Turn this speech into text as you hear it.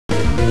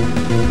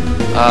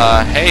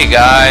Hey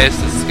guys,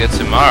 this is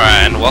Getsumara,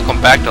 and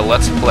welcome back to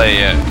Let's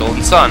Play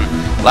Golden Sun.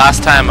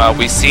 Last time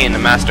we seen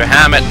Master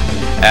Hammett,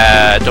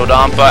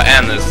 Dodonpa,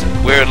 and this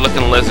weird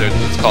looking lizard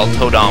that's called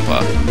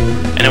Toadonpa.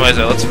 Anyways,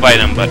 let's fight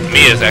him, but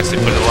Mia's actually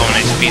pretty low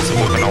in HP, so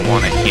we're gonna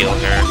want to heal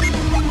her.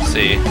 Let's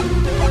see.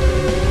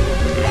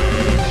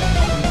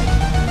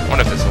 I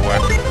wonder if this will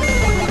work.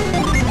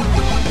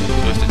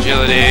 Boost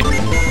agility.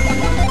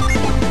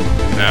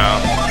 No.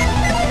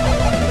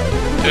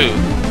 Ooh.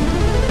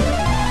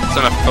 It's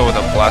on a foe with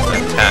a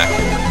blasting attack.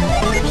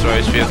 Restore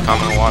HP with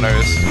common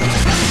waters.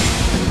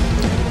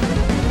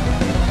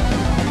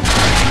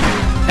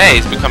 Hey,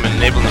 he's become an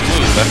enabling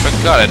move. I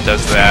forgot it does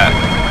that.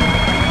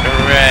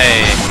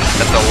 Hooray!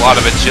 That's a lot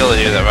of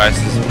agility that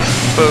rises.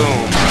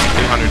 Boom!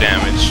 200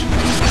 damage.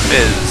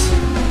 Fizz.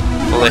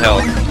 Fully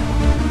health.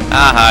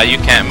 Aha, you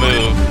can't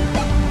move.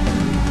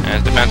 And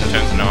his defense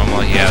returns to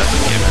normal. Yeah, that's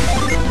a given.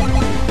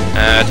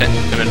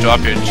 Gonna drop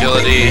your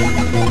agility.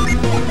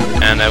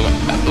 And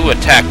ooh,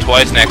 attack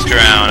twice next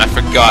round. I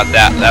forgot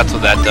that. That's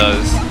what that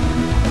does.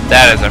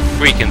 That is a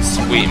freaking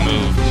sweet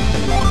move.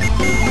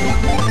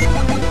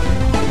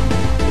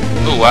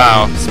 Ooh,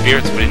 wow.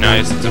 Spirit's pretty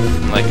nice. It's a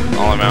like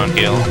all-around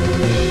heal.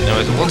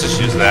 Anyways, we'll just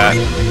use that.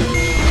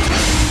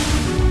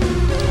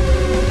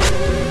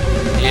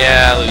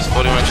 Yeah, lose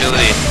 41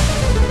 agility.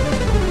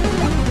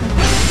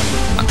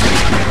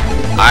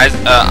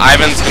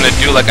 Ivan's gonna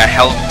do like a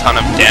hell ton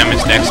of damage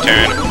next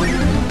turn.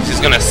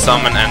 She's gonna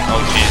summon and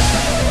oh jeez.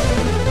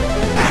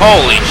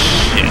 Holy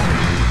shit!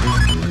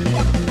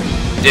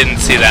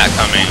 Didn't see that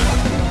coming.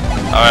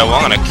 Alright, well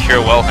I'm gonna cure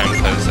well him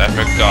because I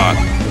forgot.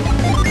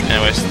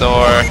 Anyways,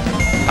 Thor.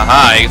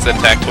 Haha, he gets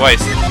attacked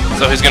twice.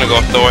 So he's gonna go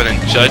Thor, then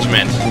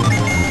Judgment.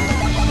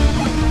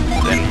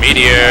 Then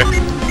Meteor.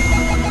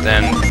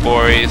 Then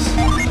Boris.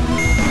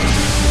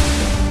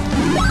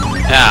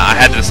 Yeah, I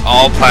had this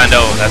all planned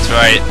out, that's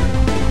right.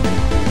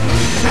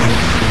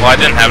 Well, I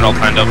didn't have it all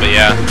planned out, but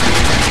yeah.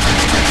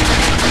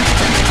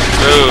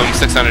 Boom,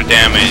 600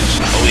 damage.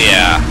 Oh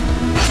yeah.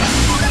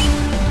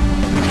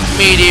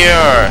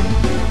 Meteor!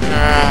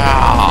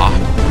 Ah.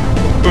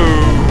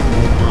 Boom.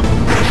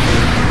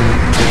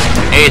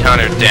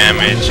 800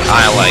 damage.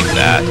 I like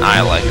that.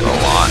 I like it a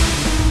lot.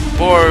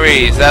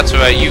 Boris, that's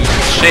right, you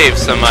shaved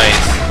some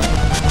ice.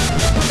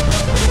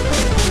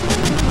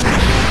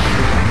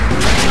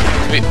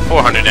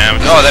 400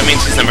 damage. Oh, that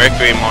means he's a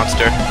mercury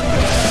monster.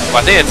 Well,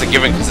 I think it's a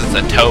given because it's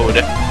a toad.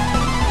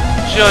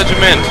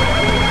 Judgment!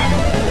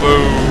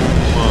 Boom!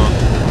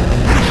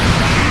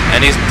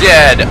 And he's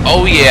dead.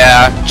 Oh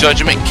yeah,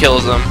 Judgment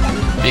kills him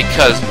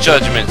because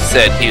Judgment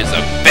said he was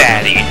a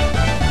baddie.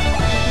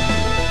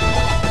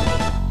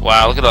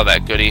 Wow, look at all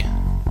that goodie.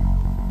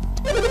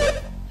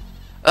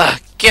 Ugh,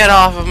 get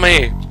off of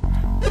me!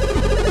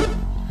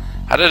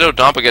 How did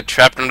Dodonpa get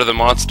trapped under the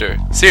monster?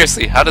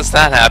 Seriously, how does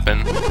that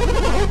happen?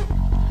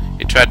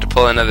 He tried to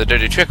pull another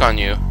dirty trick on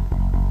you.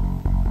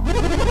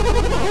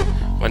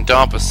 When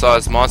Dodonpa saw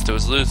his monster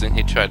was losing,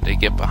 he tried to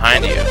get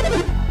behind you.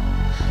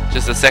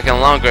 Just a second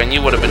longer and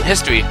you would have been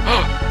history.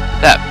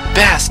 That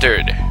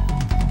bastard!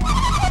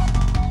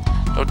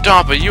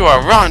 Dodonpa, you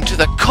are rotten to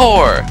the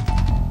core!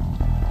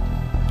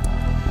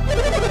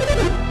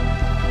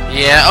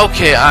 Yeah,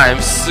 okay,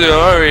 I'm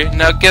sorry.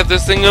 Now get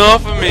this thing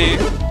off of me!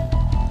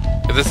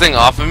 Get this thing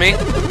off of me?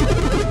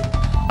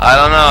 I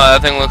don't know,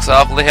 that thing looks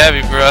awfully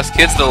heavy for us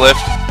kids to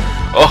lift.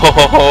 Oh ho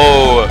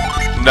ho!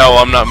 No,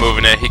 I'm not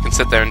moving it. He can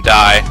sit there and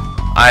die.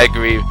 I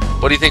agree.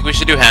 What do you think we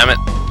should do, Hammett?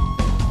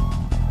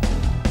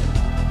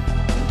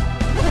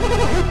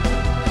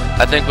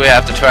 I think we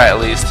have to try at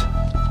least.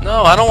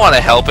 No, I don't want to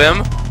help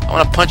him. I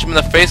want to punch him in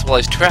the face while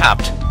he's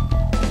trapped.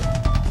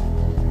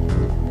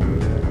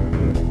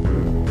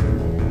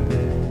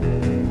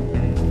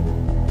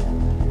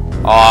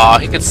 Aw,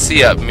 he could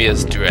see up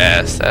Mia's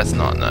dress. That's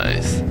not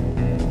nice.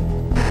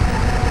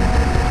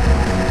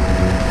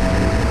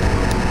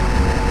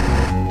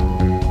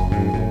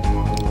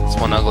 It's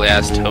one ugly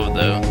ass toad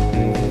though.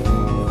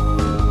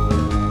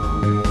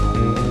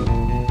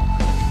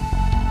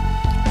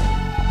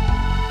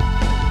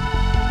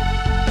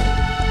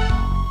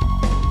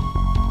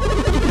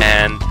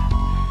 And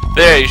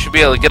there, you should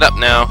be able to get up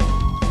now.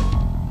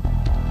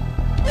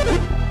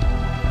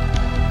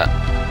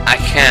 I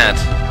can't.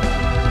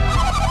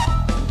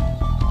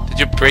 Did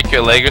you break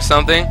your leg or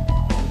something?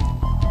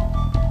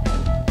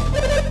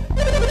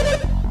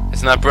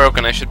 It's not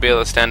broken. I should be able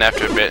to stand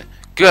after a bit.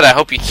 Good, I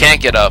hope you can't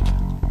get up.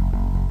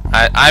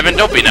 Ivan,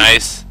 don't be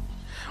nice.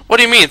 What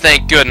do you mean,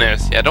 thank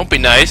goodness? Yeah, don't be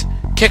nice.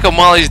 Kick him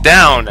while he's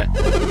down.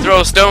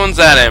 Throw stones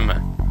at him.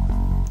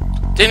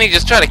 Didn't he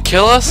just try to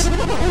kill us?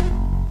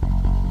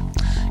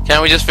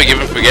 Can't we just forgive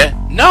and forget?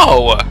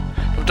 No!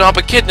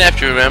 Dodonpa kidnapped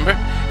you, remember?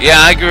 Yeah,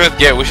 I agree with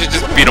Git. We should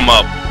just beat him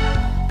up.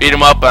 Beat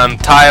him up,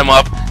 tie him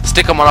up,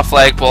 stick him on a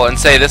flagpole, and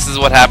say this is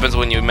what happens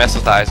when you mess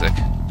with Isaac.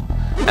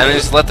 And then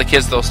just let the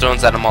kids throw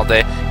stones at him all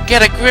day.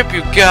 Get a grip,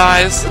 you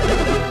guys!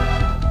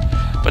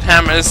 But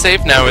Hammett is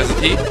safe now,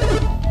 isn't he?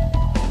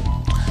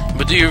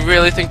 But do you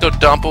really think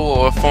Dodonpa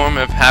will reform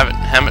if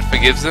Hammett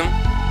forgives him?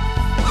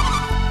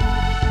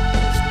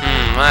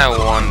 I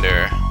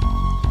wonder.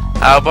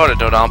 How about it,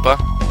 Dodonpa?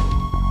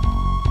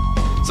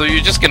 So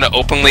you're just gonna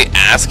openly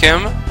ask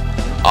him?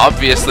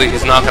 Obviously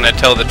he's not gonna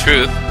tell the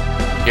truth.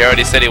 He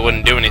already said he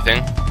wouldn't do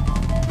anything.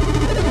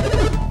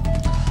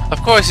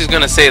 Of course he's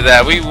gonna say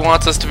that. He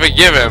wants us to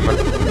forgive him.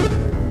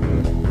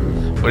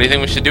 What do you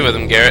think we should do with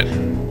him, Garrett?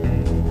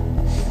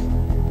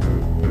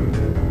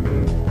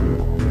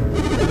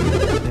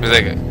 He's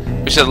like,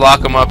 we should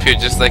lock him up here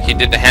just like he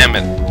did to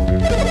Hammett.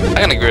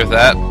 I can agree with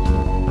that.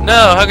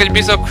 No, how could you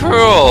be so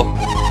cruel?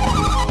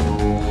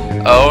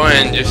 Oh,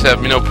 and you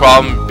have no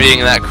problem being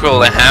that cruel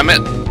to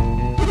Hammett?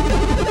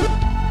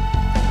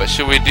 What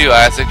should we do,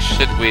 Isaac?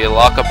 Should we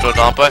lock up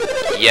Toadonpa?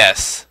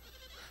 Yes.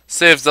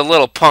 Serves the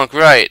little punk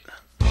right.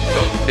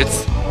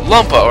 It's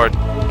Lumpa, or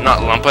not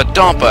Lumpa,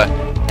 Donpa.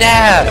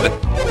 Dad!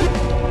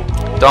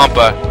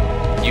 Donpa,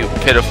 you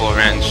pitiful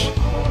wrench.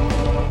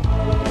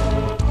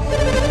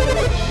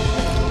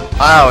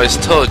 I always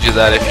told you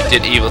that if you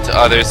did evil to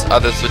others,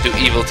 others would do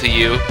evil to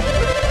you.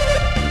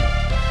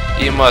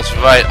 You must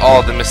right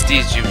all the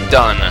misdeeds you've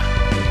done.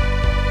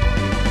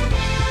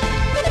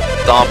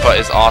 Dodonpa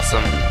is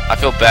awesome. I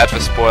feel bad for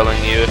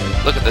spoiling you.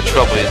 Look at the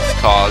trouble it's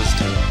caused.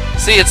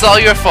 See, it's all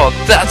your fault.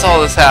 That's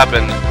all this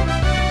happened.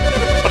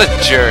 What a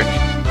jerk.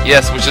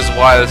 Yes, which is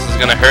why this is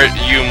gonna hurt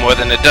you more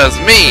than it does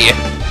me.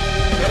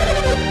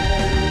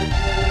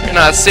 You're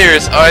not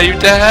serious, are you,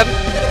 Dad?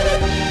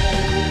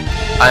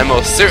 I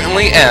most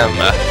certainly am.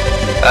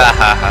 Ha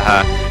ha ha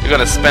ha. You're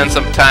gonna spend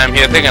some time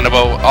here thinking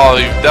about all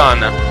you've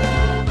done.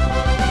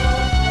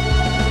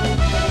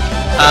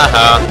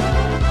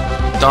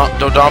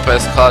 Dodonpa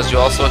has caused you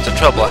all sorts of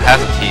trouble,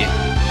 hasn't he?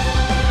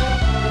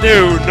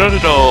 No, not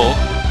at all.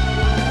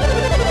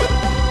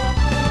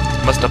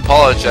 Must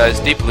apologize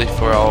deeply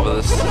for all of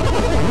this.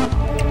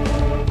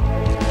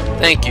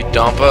 Thank you,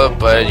 Dodonpa,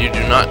 but you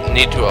do not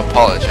need to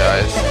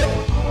apologize.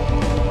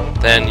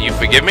 Then you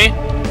forgive me?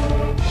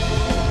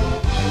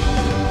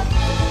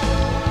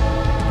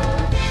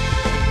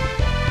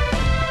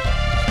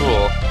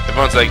 Cool.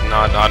 Everyone's like,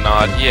 nod, nod,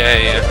 nod,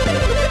 yay.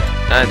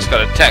 I just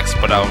got a text,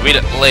 but I'll read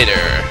it later.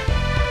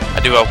 I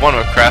do have one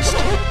request.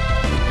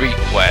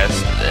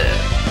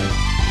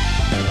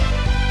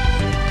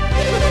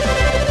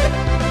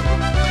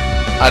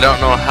 I don't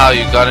know how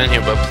you got in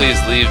here, but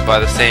please leave by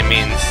the same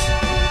means.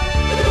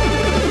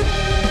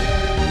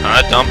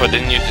 Dodonpa,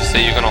 didn't you just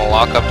say you're gonna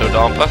lock up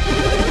Dodonpa?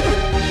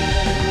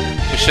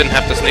 We shouldn't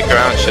have to sneak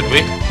around, should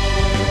we?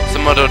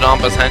 Some of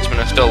Dodonpa's henchmen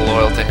are still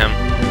loyal to him.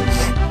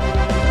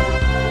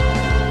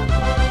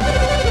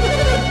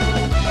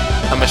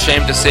 I'm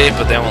ashamed to say it,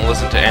 but they won't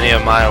listen to any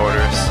of my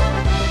orders.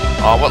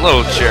 Aw, what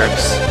little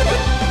jerks.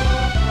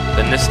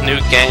 Then this new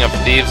gang of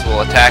thieves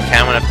will attack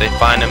Hammond if they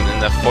find him in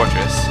the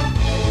fortress.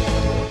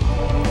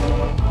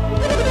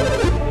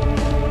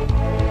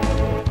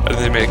 And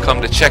they may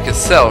come to check his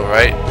cell,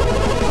 right?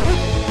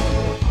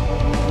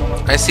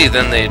 I see,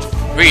 then they'd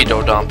free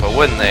Dodonpa,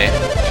 wouldn't they?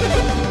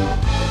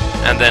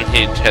 And then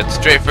he'd head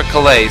straight for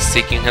Calais,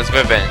 seeking his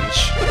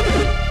revenge.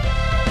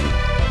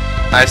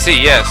 I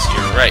see, yes,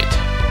 you're right.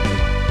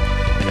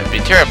 It'd be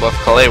terrible if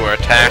Calais were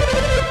attacked,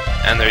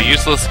 and their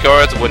useless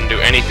guards wouldn't do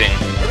anything.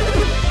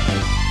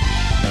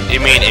 You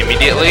mean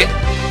immediately?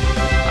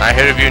 I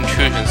heard of your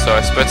intrusion, so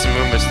I spread some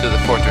rumors through the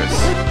fortress.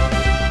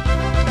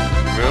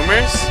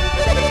 Rumors?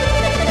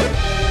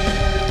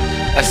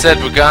 I said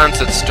brigands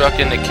had struck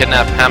in to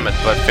kidnap Hammett,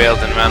 but failed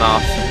and ran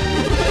off.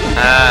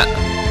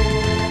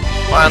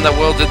 Why in the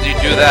world did you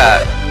do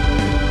that?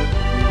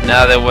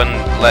 Now they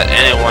wouldn't let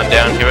anyone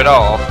down here at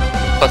all.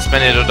 Plus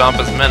many of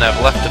Dodonpa's men have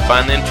left to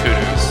find the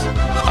intruders.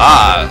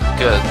 Ah,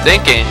 good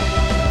thinking.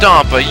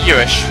 Dodonpa,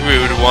 you're a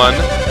shrewd one.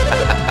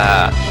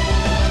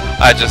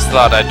 I just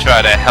thought I'd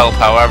try to help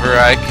however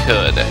I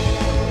could.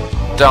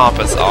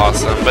 Dodonpa's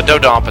awesome, but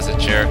Dodonpa's a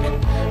jerk.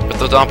 With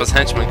Dodonpa's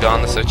henchmen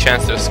gone, there's a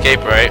chance to escape,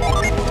 right?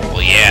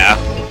 Well, yeah.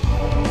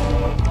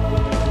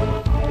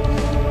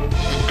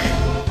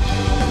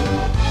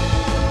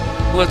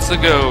 Let's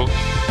go.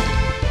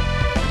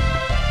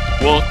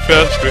 Walk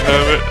faster,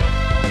 Hammett.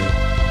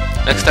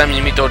 Next time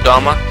you meet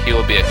Dodonpa, he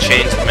will be a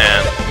changed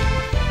man.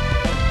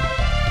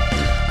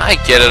 I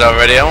get it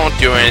already. I won't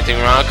do anything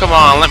wrong. Come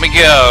on, let me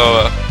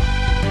go.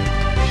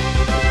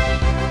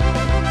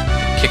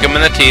 Kick him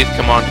in the teeth.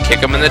 Come on, kick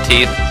him in the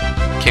teeth.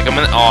 Kick him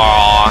in the...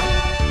 Aww.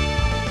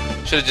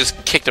 Should have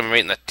just kicked him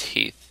right in the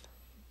teeth.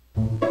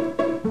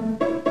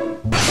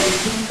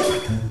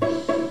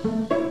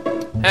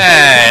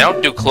 Hey,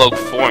 don't do cloak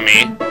for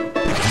me.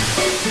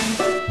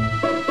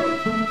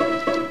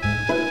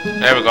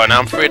 There we go, now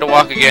I'm free to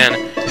walk again.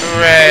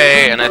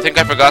 Hooray! And I think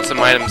I forgot some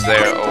items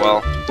there. Oh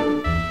well.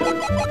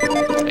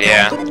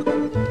 Yeah.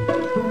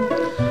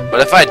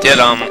 But if I did,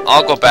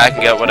 I'll go back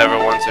and get whatever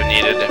ones are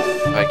needed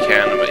if I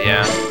can, but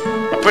yeah.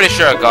 I'm pretty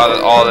sure I got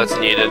all that's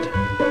needed.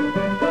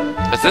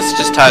 Because this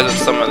just ties up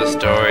some of the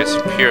stories,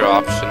 pure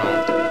optional.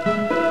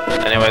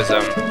 Anyways,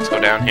 let's go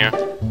down here.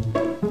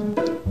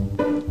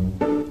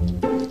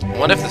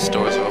 What if the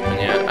stores are open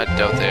yet? I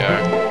doubt they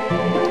are.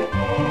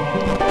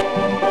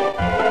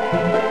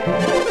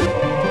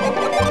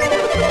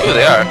 Ooh,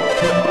 they are.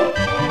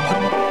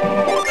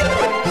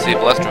 see,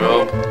 blessed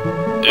robe.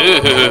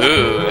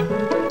 Ooh,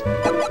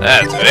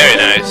 that's very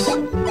nice.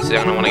 See,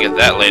 I'm gonna want to get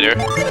that later.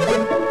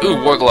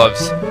 Ooh, war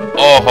gloves.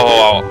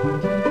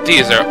 Oh,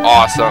 these are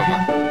awesome.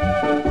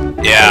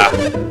 Yeah,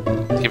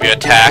 give you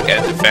attack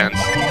and defense.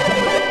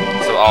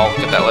 So I'll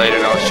get that later.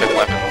 Now let's check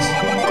weapons.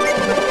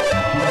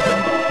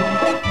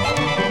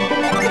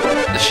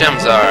 The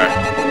Shemzar,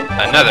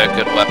 another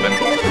good weapon.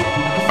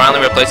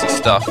 Finally replacing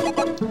stuff.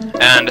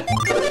 And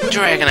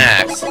Dragon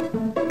Axe.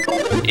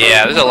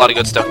 Yeah, there's a lot of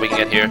good stuff we can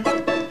get here.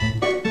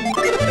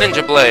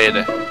 Ninja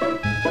Blade.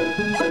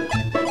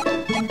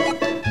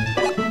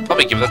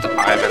 Probably give that to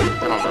Ivan.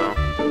 I don't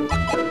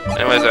know.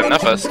 Anyways,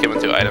 enough of skimming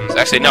through items.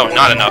 Actually, no,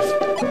 not enough.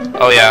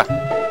 Oh yeah.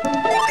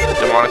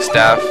 Demonic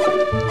Staff.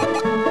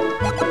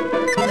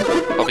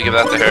 Probably give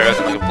that to her,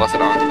 then we can bless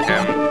it on to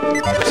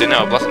him. Actually,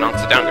 no, bless it on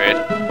to downgrade.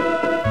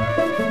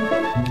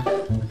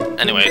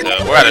 Anyways,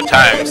 we're out of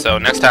time, so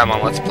next time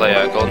on Let's Play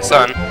Golden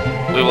Sun,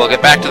 we will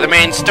get back to the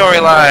main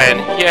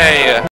storyline! Yay!